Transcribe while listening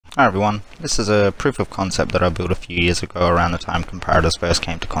Hi everyone, this is a proof of concept that I built a few years ago around the time comparators first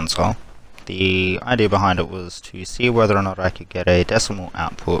came to console. The idea behind it was to see whether or not I could get a decimal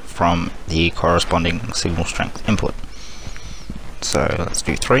output from the corresponding signal strength input. So let's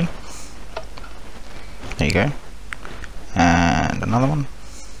do 3. There you go. And another one.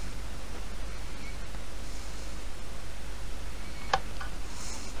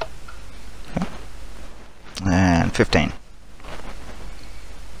 Okay. And 15.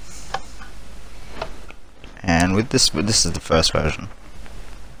 And with this is the first version.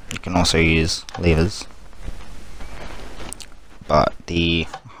 You can also use levers, but the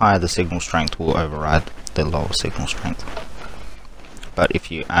higher the signal strength will override the lower signal strength. But if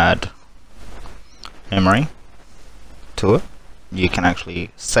you add memory to it, you can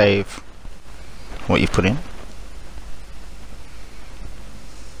actually save what you put in.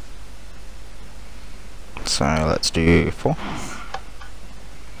 So let's do 4.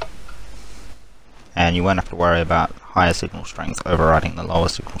 And you won't have to worry about higher signal strength overriding the lower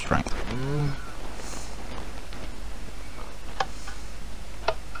signal strength.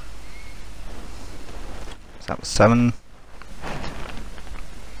 So that was 7.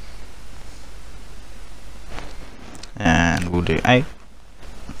 And we'll do 8.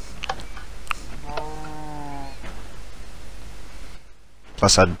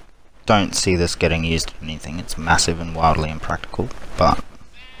 Plus I don't see this getting used in anything. It's massive and wildly impractical,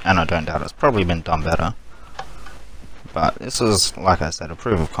 and I don't doubt it's probably been done better. But this was, like I said, a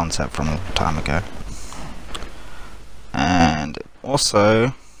proof of concept from a long time ago. And it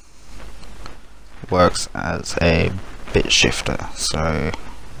also works as a bit shifter. So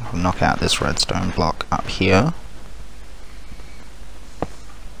I'll knock out this redstone block up here.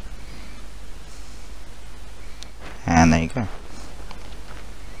 And there you go.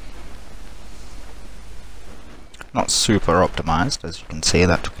 Not super optimized, as you can see.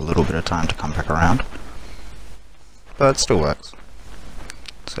 That took a little bit of time to come back around, but it still works.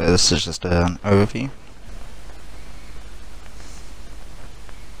 So this is just an overview.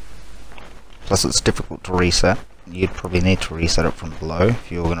 Plus it's difficult to reset. You'd probably need to reset it from below if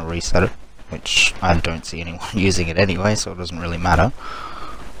you were going to reset it, which I don't see anyone using it anyway, so it doesn't really matter.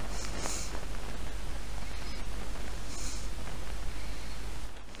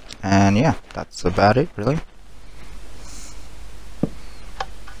 And yeah, that's about it really.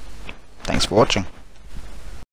 Thanks for watching.